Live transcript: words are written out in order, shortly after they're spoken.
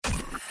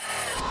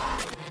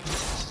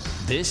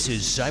This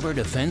is Cyber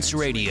Defense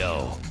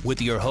Radio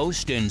with your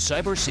host and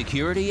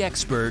cybersecurity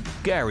expert,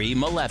 Gary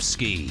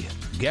Malevsky.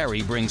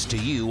 Gary brings to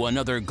you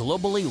another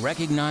globally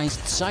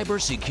recognized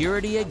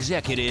cybersecurity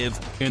executive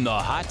in the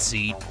hot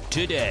seat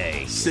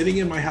today. Sitting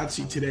in my hot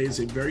seat today is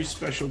a very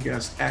special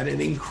guest at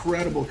an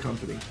incredible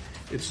company.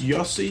 It's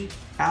Yossi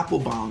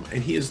Applebaum,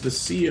 and he is the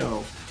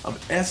CEO of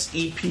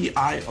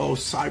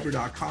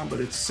SepioCyber.com,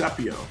 but it's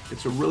Sepio.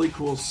 It's a really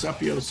cool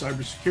Sepio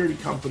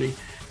cybersecurity company.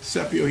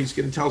 Sepio, he's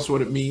going to tell us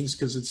what it means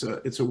because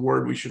it's a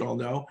word we should all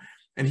know.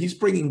 And he's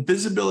bringing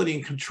visibility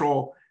and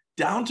control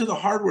down to the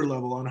hardware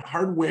level on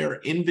hardware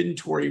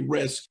inventory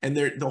risk and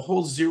the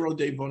whole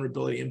zero-day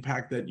vulnerability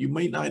impact that you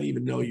might not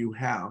even know you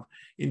have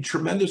in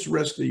tremendous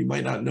risk that you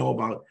might not know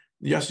about.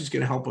 Yossi's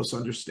going to help us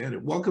understand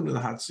it. Welcome to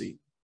the hot seat.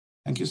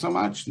 Thank you so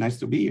much. Nice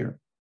to be here.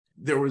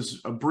 There was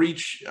a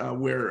breach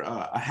where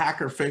a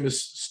hacker, the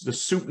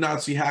soup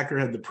Nazi hacker,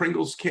 had the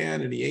Pringles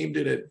can and he aimed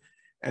it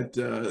at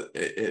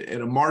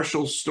a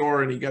Marshall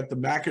store, and he got the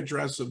MAC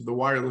address of the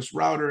wireless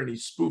router, and he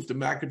spoofed the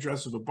MAC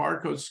address of a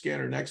barcode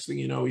scanner. Next thing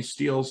you know, he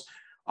steals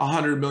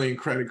 100 million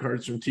credit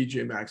cards from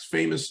TJ Maxx.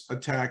 Famous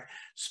attack,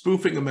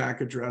 spoofing a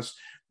MAC address.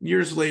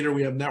 Years later,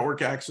 we have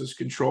network access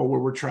control where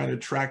we're trying to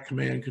track,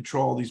 command, and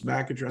control all these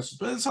MAC addresses.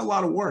 But it's a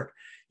lot of work.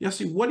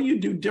 Yossi, what do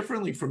you do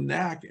differently from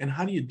NAC, and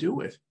how do you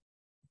do it?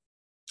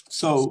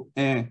 So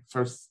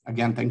first,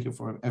 again, thank you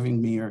for having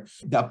me here.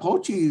 The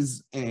approach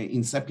is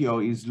in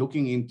Sepio is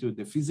looking into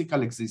the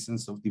physical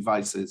existence of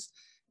devices.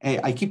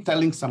 I keep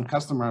telling some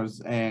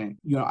customers, I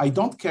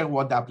don't care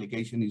what the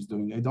application is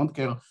doing. I don't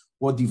care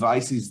what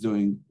device is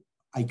doing.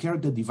 I care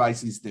the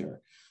device is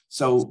there.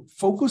 So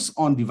focus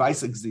on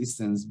device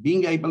existence,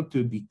 being able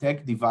to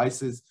detect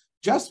devices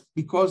just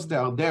because they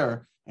are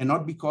there and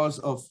not because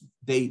of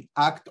they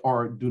act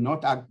or do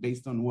not act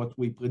based on what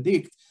we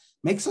predict,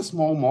 makes us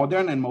more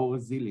modern and more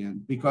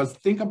resilient. Because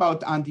think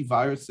about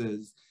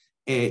antiviruses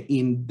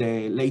in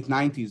the late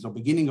 90s or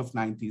beginning of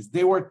 90s.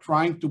 They were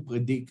trying to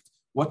predict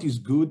what is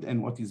good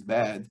and what is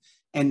bad.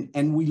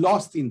 And we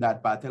lost in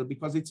that battle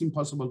because it's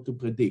impossible to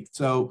predict.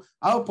 So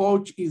our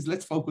approach is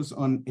let's focus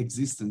on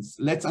existence.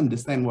 Let's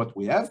understand what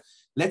we have.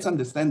 Let's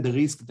understand the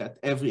risk that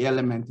every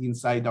element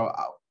inside our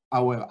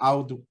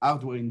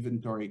hardware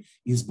inventory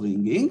is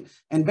bringing.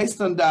 And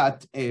based on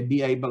that,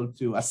 be able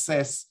to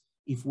assess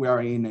if we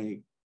are in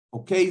a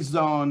okay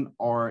zone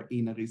or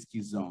in a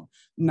risky zone.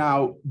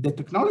 Now, the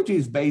technology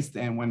is based,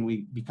 and when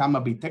we become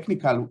a bit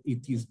technical,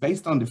 it is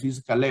based on the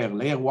physical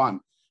layer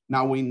one.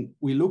 Now, when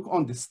we look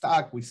on the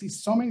stack, we see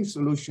so many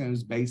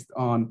solutions based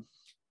on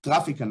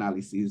traffic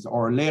analysis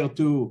or layer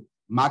two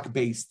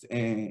MAC-based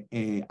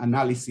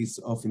analysis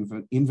of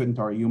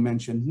inventory. You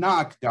mentioned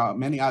NAC. There are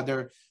many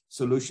other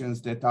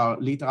solutions that are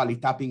literally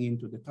tapping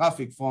into the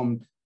traffic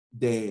from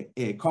the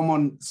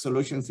common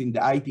solutions in the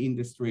IT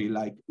industry,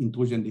 like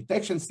intrusion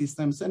detection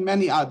systems and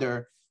many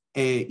other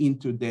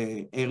into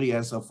the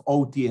areas of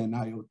OT and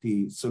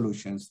IoT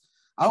solutions.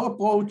 Our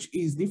approach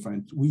is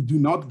different. We do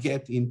not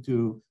get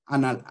into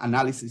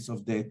analysis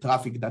of the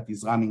traffic that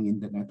is running in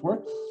the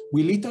network.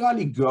 We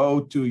literally go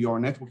to your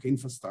network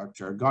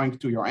infrastructure, going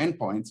to your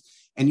endpoints,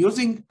 and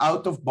using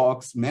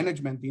out-of-box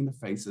management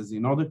interfaces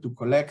in order to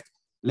collect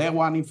layer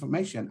one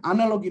information,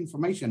 analog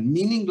information,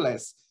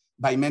 meaningless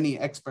by many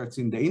experts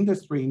in the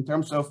industry in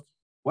terms of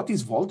what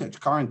is voltage,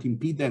 current,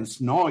 impedance,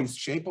 noise,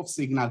 shape of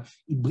signal.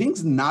 It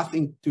brings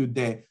nothing to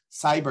the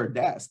cyber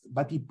desk,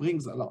 but it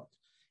brings a lot.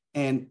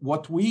 And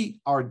what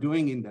we are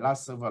doing in the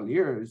last several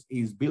years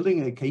is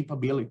building a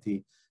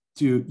capability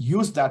to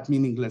use that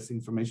meaningless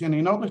information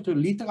in order to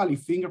literally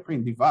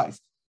fingerprint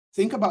device.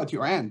 Think about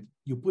your end.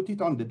 You put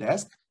it on the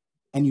desk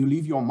and you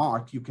leave your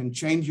mark. You can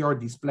change your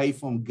display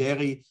from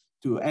Gary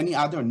to any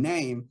other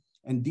name.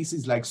 And this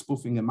is like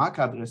spoofing a MAC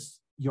address.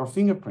 Your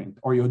fingerprint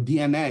or your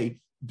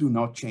DNA do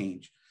not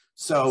change.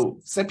 So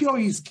Sepio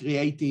is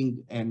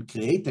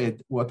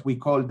created what we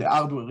call the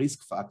hardware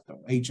risk factor,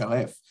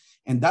 HRF.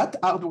 And that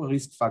hardware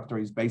risk factor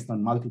is based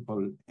on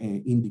multiple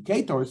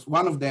indicators.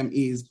 One of them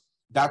is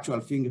the actual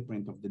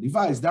fingerprint of the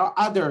device. There are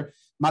other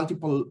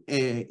multiple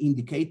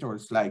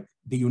indicators like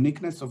the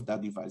uniqueness of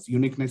that device,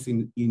 uniqueness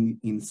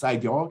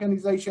inside your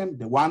organization,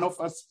 the one of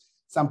us,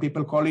 some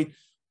people call it,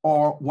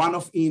 or one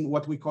of in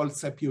what we call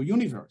Sepio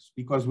universe,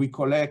 because we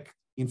collect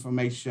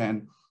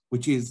information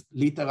which is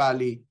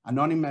literally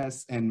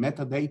anonymous and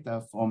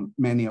metadata from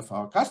many of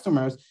our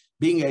customers,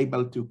 being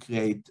able to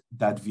create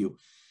that view.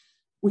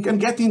 We can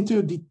get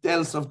into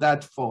details of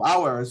that for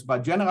hours,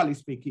 but generally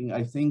speaking,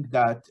 I think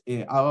that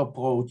our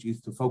approach is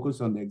to focus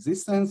on the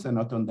existence and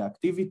not on the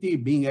activity,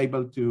 being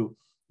able to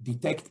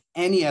detect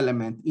any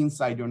element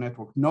inside your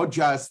network, not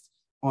just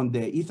on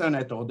the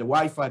Ethernet or the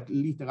Wi-Fi,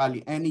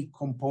 literally any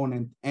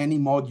component, any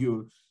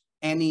module,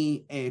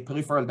 any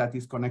peripheral that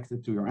is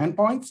connected to your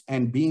endpoints,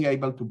 and being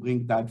able to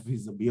bring that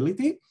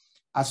visibility,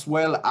 as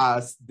well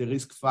as the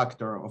risk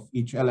factor of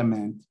each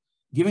element,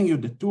 giving you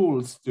the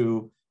tools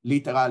to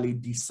literally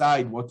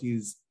decide what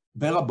is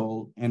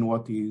bearable and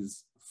what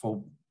is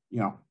for,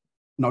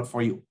 not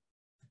for you.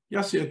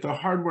 Yes, at the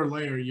hardware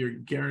layer, you're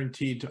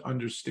guaranteed to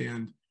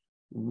understand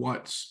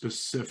what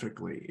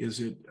specifically?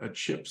 Is it a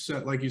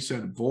chipset, like you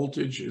said,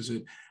 voltage? Is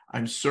it,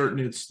 I'm certain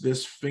it's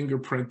this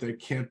fingerprint that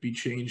can't be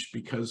changed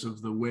because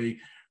of the way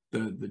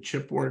the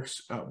chip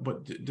works,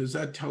 but does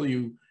that tell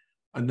you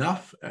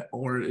enough,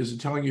 or is it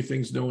telling you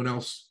things no one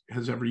else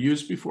has ever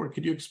used before?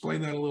 Could you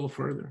explain that a little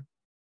further?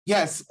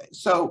 Yes,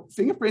 so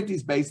fingerprint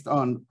is based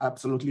on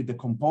absolutely the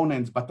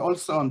components, but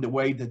also on the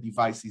way the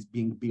device is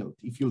being built.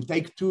 If you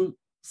take two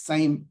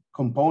same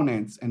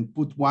components and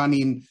put one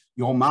in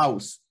your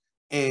mouse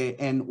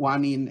and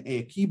one in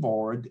a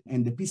keyboard,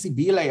 and the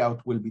PCB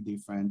layout will be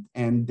different,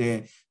 and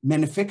the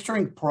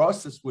manufacturing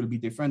process will be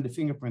different, the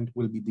fingerprint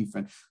will be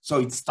different. So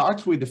it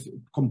starts with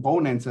the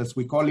components, as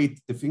we call it.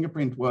 The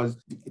fingerprint was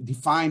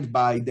defined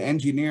by the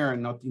engineer,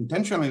 not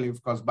intentionally, of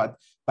course, but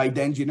by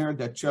the engineer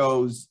that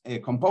chose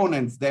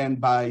components, then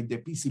by the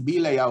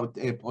PCB layout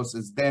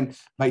process, then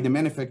by the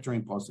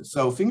manufacturing process.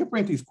 So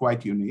fingerprint is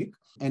quite unique,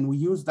 and we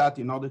use that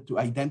in order to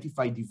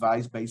identify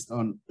device based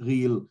on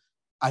real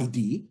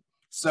ID.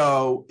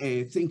 So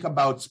think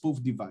about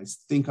spoof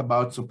device, think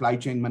about supply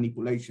chain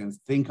manipulations,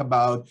 think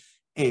about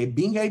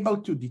being able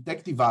to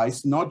detect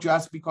device, not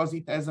just because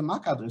it has a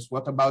MAC address.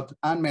 What about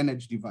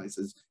unmanaged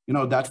devices? You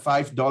know, that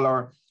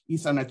 $5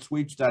 Ethernet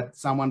switch that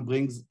someone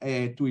brings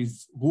to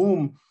his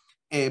room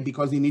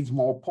because he needs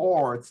more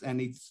ports,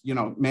 and it's, you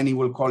know, many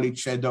will call it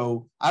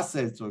shadow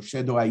assets or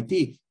shadow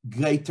IT,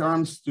 great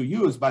terms to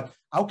use, but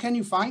how can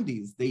you find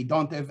these? They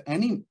don't have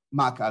any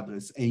MAC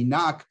address. A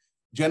NAC,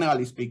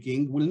 generally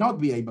speaking, will not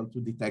be able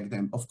to detect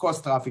them. Of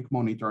course, traffic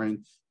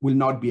monitoring will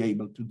not be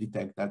able to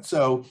detect that.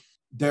 So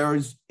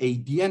there's a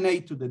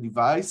DNA to the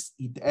device.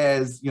 It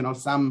has, you know,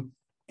 some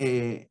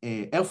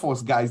Air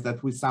Force guys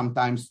that we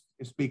sometimes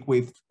speak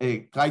with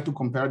try to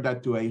compare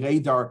that to a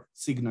radar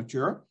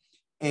signature.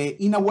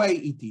 In a way,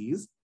 it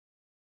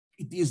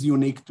is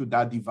unique to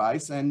that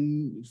device,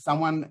 and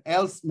someone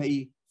else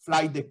may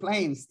fly the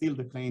plane, still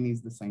the plane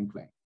is the same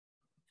plane.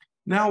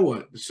 Now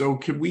what? So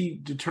can we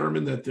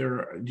determine that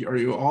are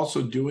you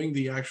also doing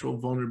the actual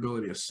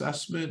vulnerability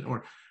assessment,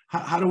 or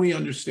how do we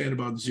understand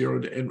about zero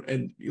day?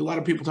 And a lot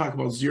of people talk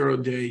about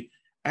 0-day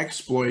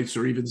exploits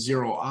or even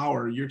 0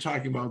 hour. You're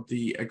talking about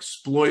the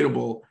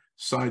exploitable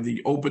side,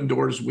 the open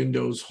doors,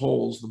 windows,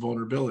 holes, the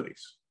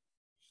vulnerabilities.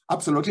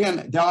 Absolutely,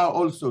 and there are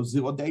also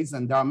 0 days,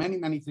 and there are many,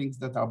 many things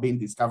that are being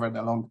discovered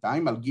a long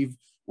time. I'll give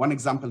one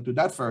example to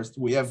that first.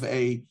 We have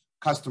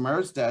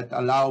customers that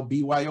allow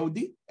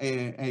BYOD,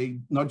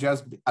 not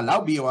just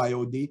allow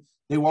BYOD,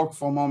 they work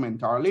from home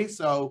entirely,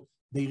 so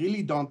they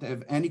really don't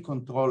have any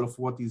control of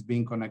what is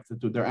being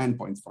connected to their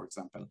endpoints, for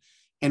example.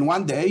 And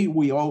one day,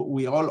 we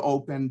all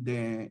open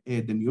the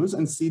news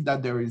and see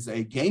that there is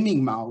a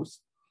gaming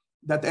mouse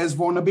that has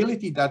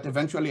vulnerability that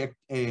eventually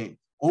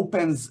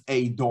opens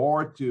a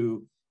door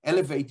to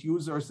elevate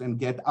users and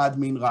get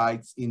admin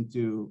rights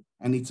into,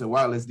 and it's a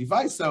wireless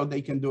device, so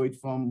they can do it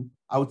from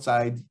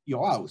outside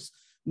your house.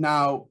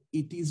 Now,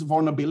 it is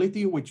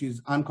vulnerability which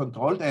is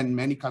uncontrolled, and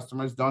many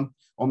customers don't,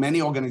 or many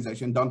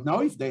organizations don't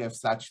know if they have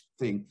such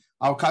thing.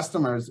 Our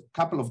customers, a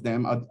couple of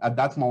them at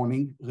that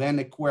morning, ran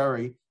a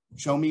query,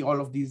 show me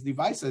all of these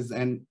devices,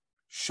 and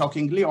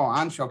shockingly or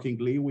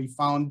unshockingly, we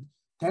found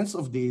tens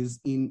of these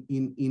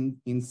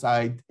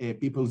inside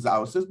people's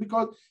houses,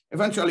 because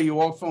eventually you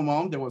work from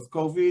home, there was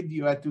COVID,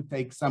 you had to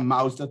take some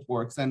mouse that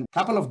works, and a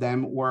couple of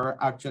them were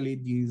actually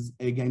these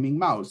gaming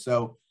mouse.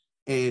 So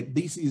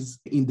this is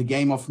in the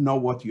game of know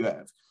what you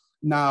have.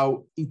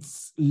 Now,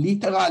 it's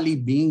literally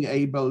being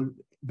able,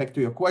 back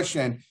to your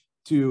question,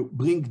 to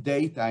bring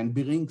data and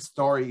bring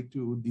story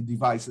to the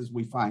devices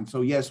we find.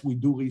 So yes, we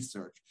do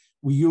research.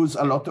 We use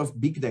a lot of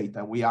big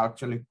data. We are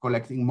actually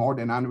collecting more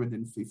than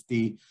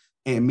 150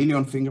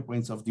 million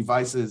fingerprints of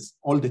devices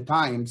all the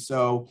time.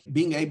 So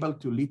being able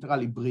to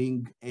literally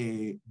bring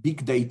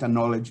big data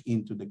knowledge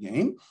into the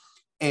game.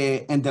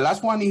 And the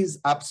last one is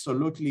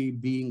absolutely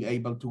being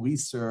able to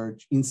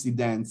research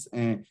incidents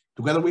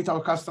together with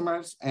our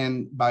customers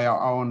and by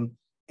our own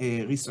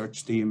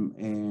research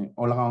team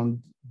all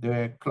around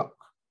the clock.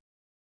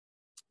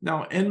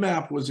 Now,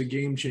 Nmap was a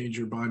game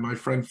changer by my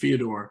friend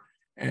Fyodor,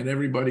 and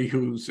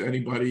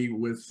anybody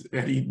with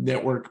any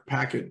network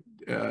packet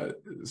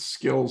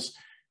skills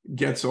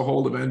gets a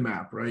hold of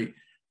Nmap, right?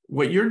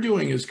 What you're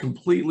doing is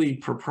completely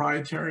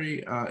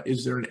proprietary.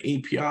 Is there an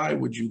API?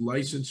 Would you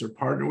license or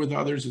partner with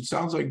others? It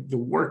sounds like the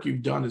work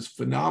you've done is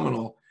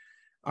phenomenal,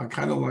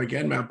 kind of like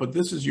Nmap, but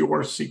this is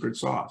your secret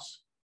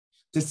sauce.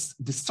 The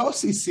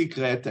sauce is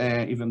secret,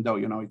 even though,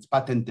 you know, it's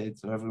patented,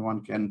 so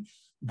everyone can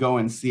go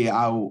and see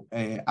how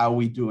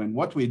we do and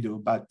what we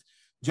do. But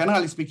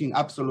generally speaking,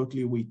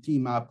 absolutely, we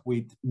team up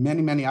with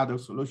many, many other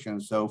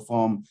solutions. So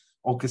from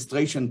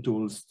orchestration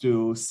tools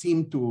to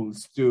SIEM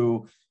tools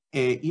to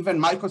even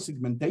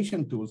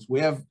micro-segmentation tools. We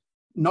have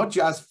not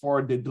just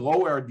for the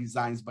drawer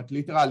designs, but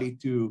literally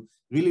to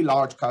really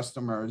large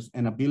customers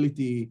an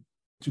ability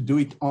to do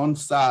it on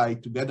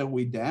site together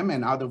with them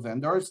and other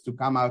vendors to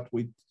come out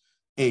with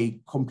a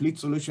complete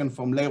solution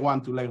from layer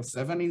 1 to layer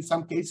 7 in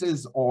some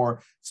cases,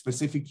 or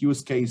specific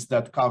use case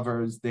that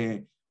covers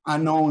the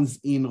unknowns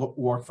in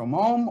work from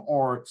home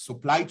or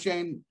supply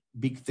chain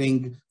big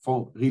thing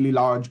for really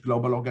large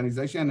global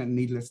organization, and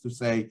needless to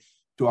say,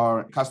 to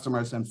our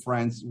customers and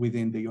friends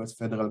within the US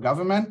federal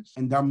government.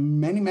 And there are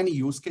many, many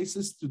use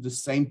cases to the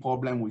same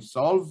problem we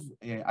solve.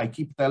 I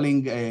keep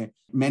telling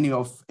many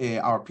of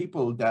our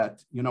people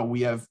that,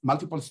 we have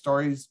multiple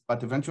stories,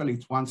 but eventually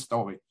it's one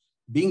story.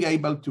 Being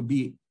able to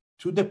be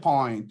to the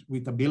point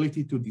with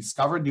ability to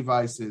discover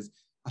devices,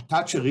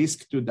 attach a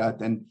risk to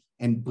that,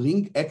 and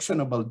bring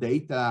actionable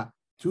data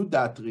to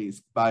that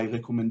risk by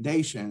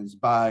recommendations,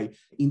 by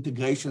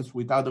integrations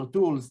with other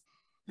tools.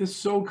 This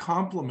so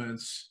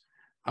complements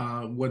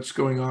what's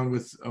going on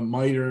with a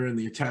MITRE and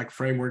the attack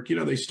framework.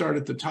 They start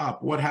at the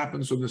top. What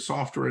happens when the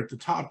software at the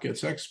top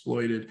gets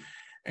exploited?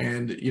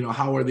 And,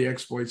 how are the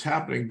exploits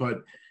happening?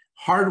 But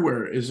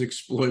hardware is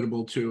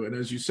exploitable too. And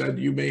as you said,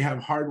 you may have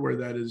hardware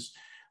that is,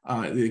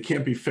 it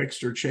can't be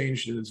fixed or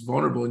changed and it's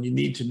vulnerable and you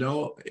need to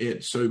know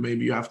it. So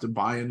maybe you have to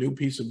buy a new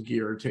piece of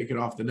gear or take it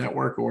off the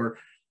network, or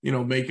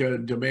make a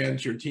demand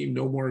to your team,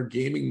 no more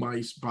gaming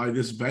mice by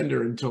this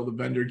vendor until the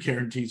vendor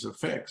guarantees a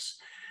fix.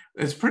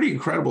 It's pretty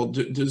incredible.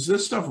 Does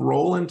this stuff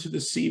roll into the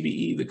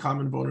CVE, the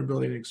Common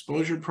Vulnerability and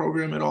Exposure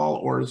Program at all,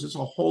 or is this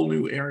a whole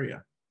new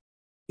area?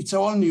 It's a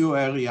whole new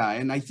area.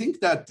 And I think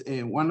that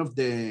one of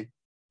the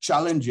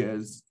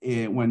challenges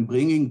when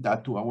bringing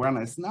that to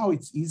awareness, now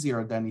it's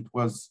easier than it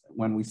was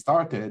when we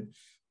started,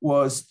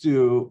 was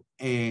to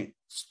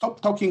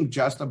stop talking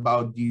just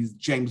about these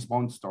James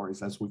Bond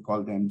stories, as we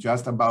call them,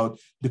 just about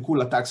the cool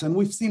attacks. And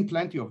we've seen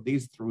plenty of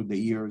these through the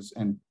years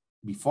and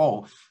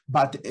before,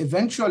 but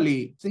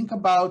eventually think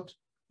about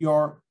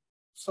your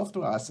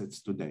software assets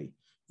today.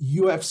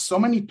 You have so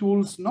many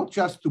tools, not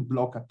just to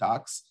block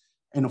attacks,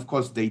 and of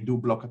course they do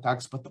block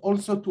attacks, but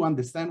also to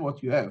understand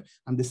what you have,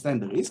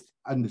 understand the risk,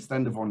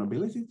 understand the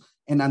vulnerability,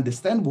 and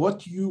understand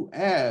what you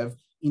have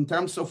in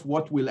terms of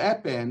what will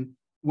happen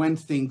when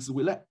things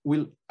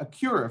will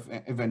occur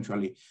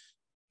eventually.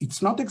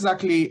 It's not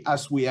exactly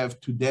as we have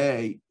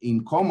today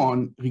in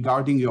common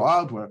regarding your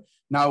hardware.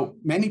 Now,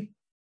 many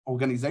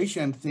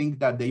organizations think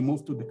that they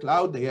move to the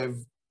cloud, they have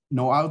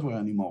no hardware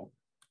anymore,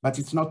 but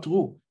it's not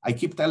true. I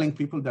keep telling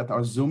people that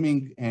are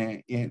Zooming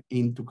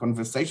into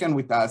conversation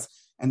with us,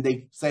 and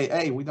they say,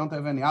 hey, we don't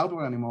have any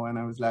hardware anymore. And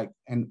I was like,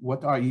 and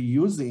what are you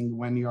using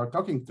when you're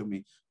talking to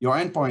me? Your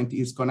endpoint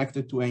is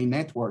connected to a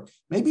network.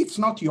 Maybe it's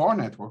not your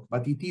network,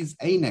 but it is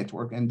a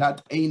network. And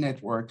that a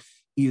network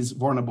is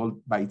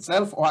vulnerable by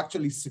itself, or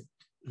actually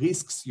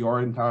risks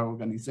your entire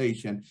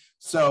organization.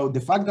 So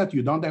the fact that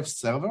you don't have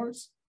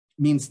servers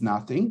means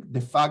nothing.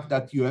 The fact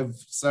that you have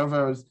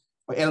servers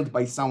held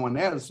by someone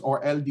else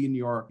or held in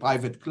your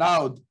private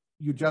cloud,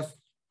 you just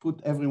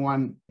put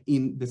everyone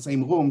in the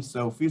same room.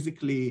 So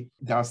physically,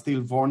 they are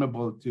still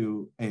vulnerable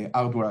to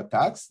hardware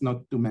attacks,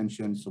 not to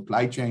mention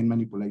supply chain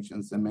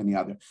manipulations and many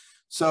other.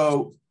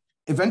 So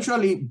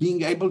eventually,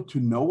 being able to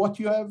know what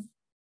you have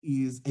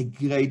is a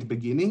great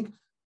beginning.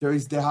 There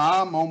is the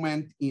aha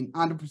moment in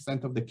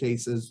 100% of the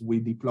cases we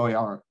deploy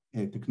our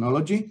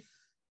technology.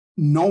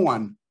 No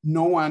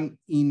one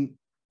in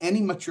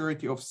any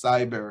maturity of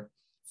cyber,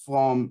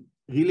 from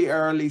really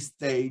early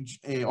stage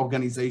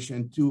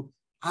organization to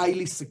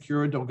highly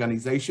secured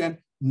organization,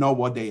 know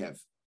what they have.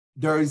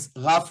 There is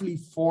roughly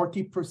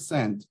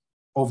 40%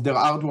 of their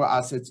hardware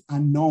assets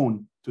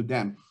unknown to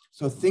them.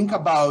 So think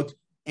about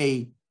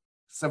a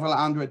several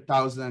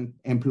 100,000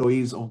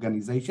 employees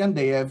organization.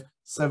 They have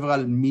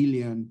several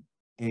million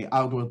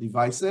hardware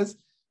devices.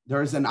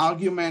 There is an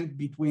argument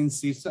between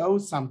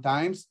CISOs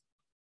sometimes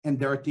and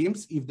their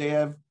teams if they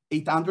have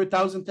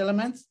 800,000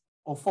 elements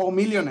or 4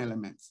 million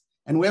elements.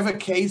 And we have a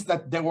case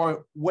that there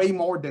were way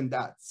more than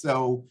that.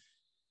 So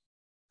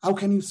how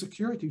can you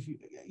secure it? If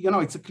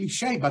it's a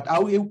cliche, but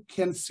how you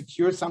can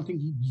secure something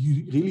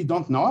you really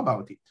don't know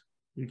about it?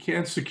 You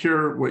can't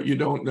secure what you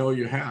don't know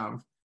you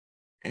have.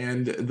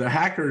 And the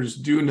hackers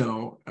do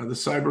know, the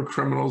cyber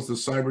criminals, the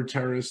cyber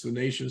terrorists, the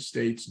nation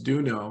states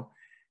do know,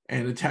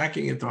 and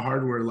attacking at the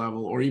hardware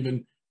level, or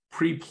even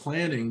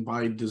pre-planning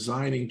by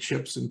designing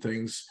chips and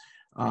things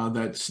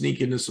that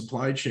sneak into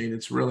supply chain,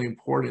 it's really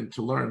important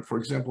to learn. For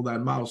example,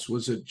 that mouse,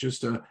 was it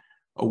just a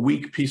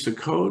weak piece of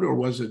code, or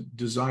was it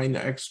designed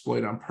to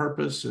exploit on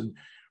purpose? And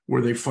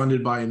were they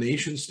funded by a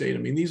nation state? I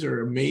mean, these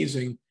are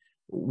amazing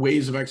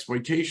ways of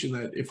exploitation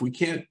that if we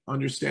can't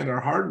understand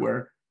our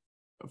hardware,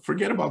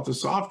 forget about the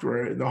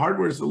software. The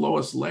hardware is the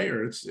lowest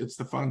layer. It's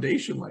the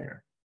foundation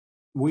layer.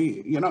 We,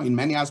 in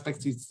many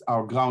aspects, it's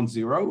our ground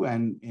zero.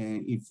 And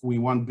if we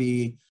won't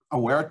be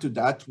aware to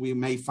that, we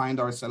may find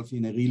ourselves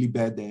in a really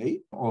bad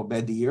day or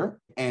bad year.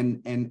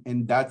 And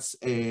that's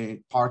a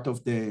part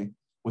of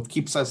what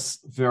keeps us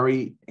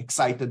very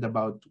excited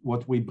about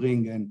what we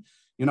bring. And,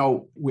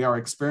 we are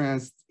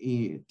experienced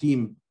a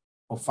team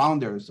of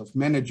founders, of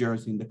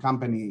managers in the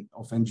company,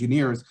 of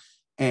engineers.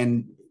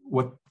 And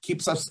what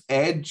keeps us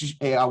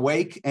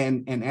awake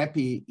and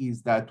happy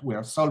is that we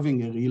are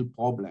solving a real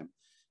problem.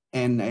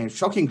 And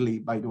shockingly,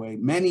 by the way,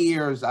 many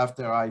years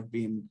after I've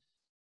been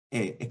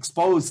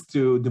exposed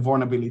to the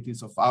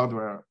vulnerabilities of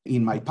hardware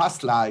in my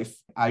past life,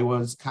 I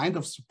was kind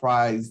of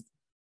surprised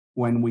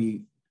when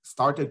we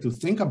started to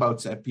think about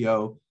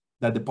Sepio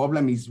that the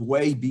problem is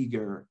way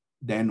bigger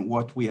than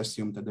what we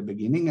assumed at the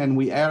beginning. And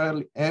we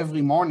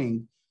every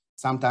morning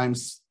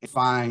sometimes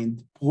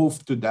find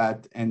proof to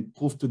that and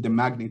proof to the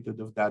magnitude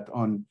of that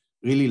on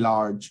really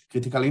large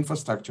critical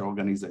infrastructure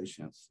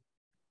organizations.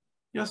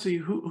 Yossi,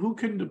 who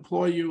can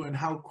deploy you and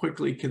how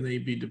quickly can they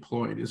be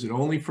deployed? Is it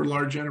only for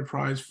large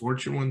enterprise,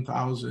 Fortune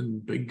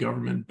 1000, big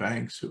government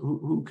banks?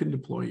 Who can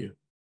deploy you?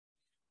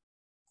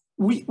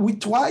 We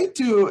try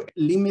to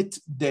limit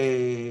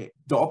the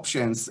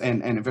options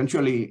and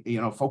eventually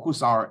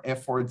focus our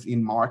efforts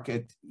in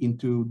market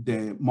into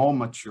the more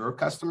mature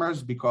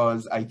customers,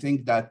 because I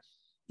think that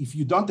if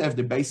you don't have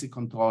the basic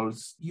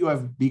controls, you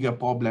have bigger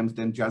problems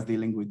than just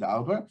dealing with the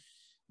hardware.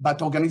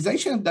 But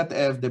organizations that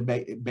have the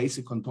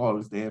basic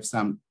controls, they have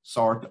some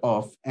sort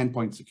of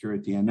endpoint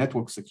security and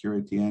network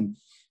security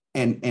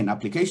and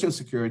application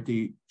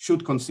security,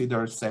 should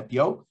consider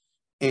Sepio.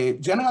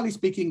 Generally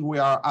speaking, we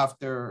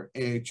are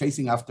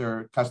chasing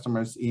after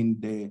customers in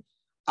the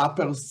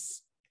upper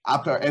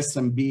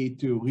SMB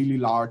to really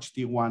large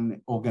tier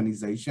 1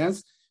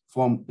 organizations,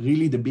 from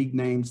really the big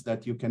names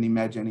that you can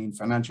imagine in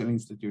financial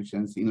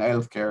institutions, in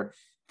healthcare,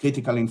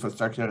 critical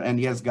infrastructure, and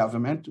yes,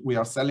 government. We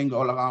are selling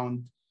all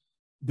around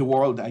the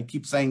world. I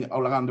keep saying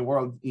all around the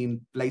world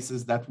in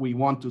places that we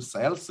want to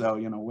sell. So,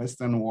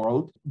 Western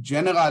world.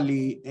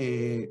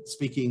 Generally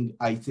speaking,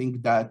 I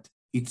think that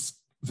it's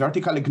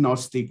vertical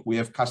agnostic. We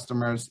have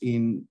customers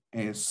in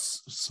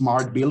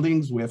smart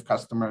buildings. We have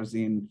customers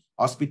in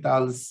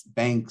hospitals,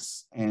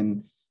 banks,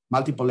 and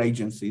multiple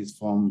agencies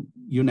from,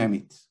 you name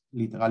it.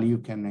 Literally, you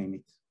can name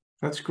it.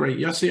 That's great.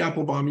 Yossi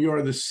Applebaum, you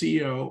are the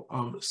CEO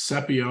of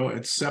Sepio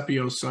at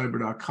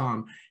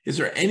SepioCyber.com. Is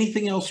there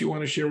anything else you want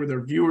to share with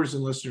our viewers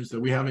and listeners that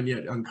we haven't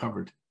yet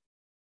uncovered?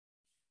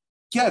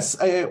 Yes,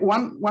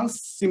 one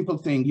simple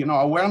thing,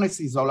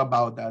 awareness is all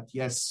about that.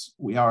 Yes,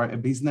 we are a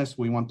business,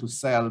 we want to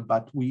sell,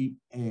 but we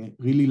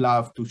really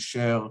love to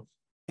share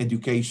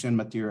education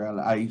material.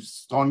 I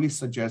strongly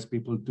suggest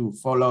people to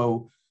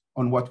follow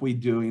on what we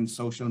do in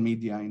social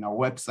media, in our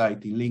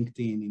website, in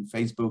LinkedIn, in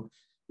Facebook.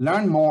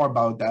 Learn more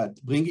about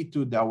that, bring it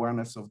to the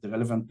awareness of the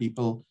relevant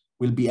people.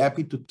 We'll be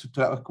happy to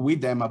talk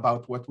with them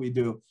about what we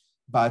do.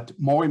 But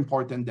more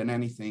important than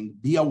anything,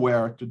 be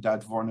aware to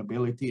that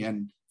vulnerability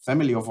and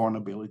family of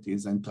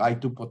vulnerabilities and try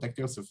to protect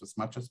yourself as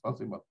much as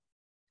possible.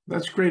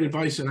 That's great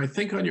advice. And I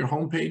think on your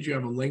homepage, you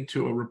have a link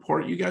to a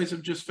report you guys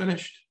have just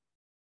finished.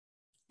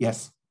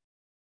 Yes.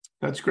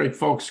 That's great,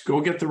 folks.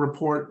 Go get the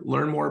report,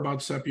 learn more about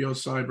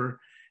SepioCyber.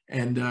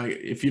 And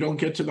if you don't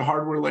get to the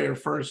hardware layer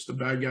first, the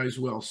bad guys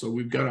will. So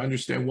we've got to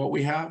understand what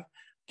we have,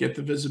 get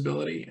the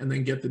visibility, and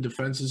then get the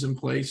defenses in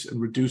place and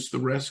reduce the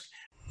risk.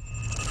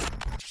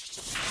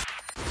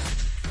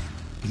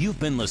 You've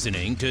been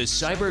listening to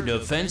Cyber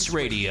Defense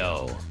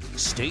Radio.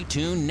 Stay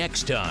tuned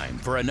next time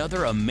for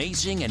another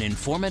amazing and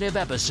informative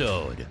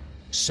episode.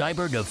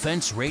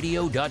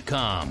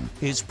 CyberDefenseRadio.com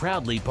is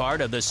proudly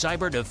part of the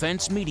Cyber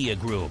Defense Media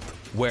Group,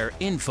 where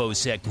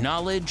InfoSec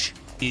knowledge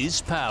is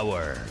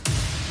power.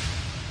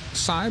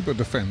 Cyber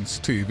Defense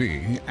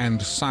TV and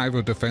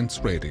Cyber Defense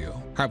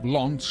Radio have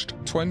launched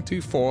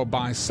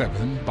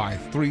 24/7 by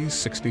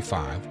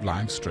 365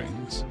 live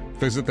streams.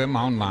 Visit them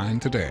online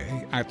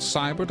today at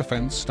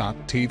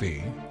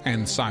cyberdefense.tv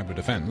and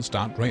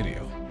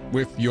cyberdefense.radio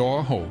with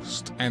your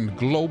host and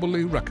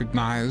globally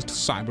recognized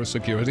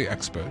cybersecurity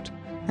expert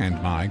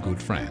and my good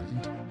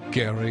friend,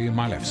 Gary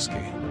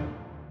Milewski.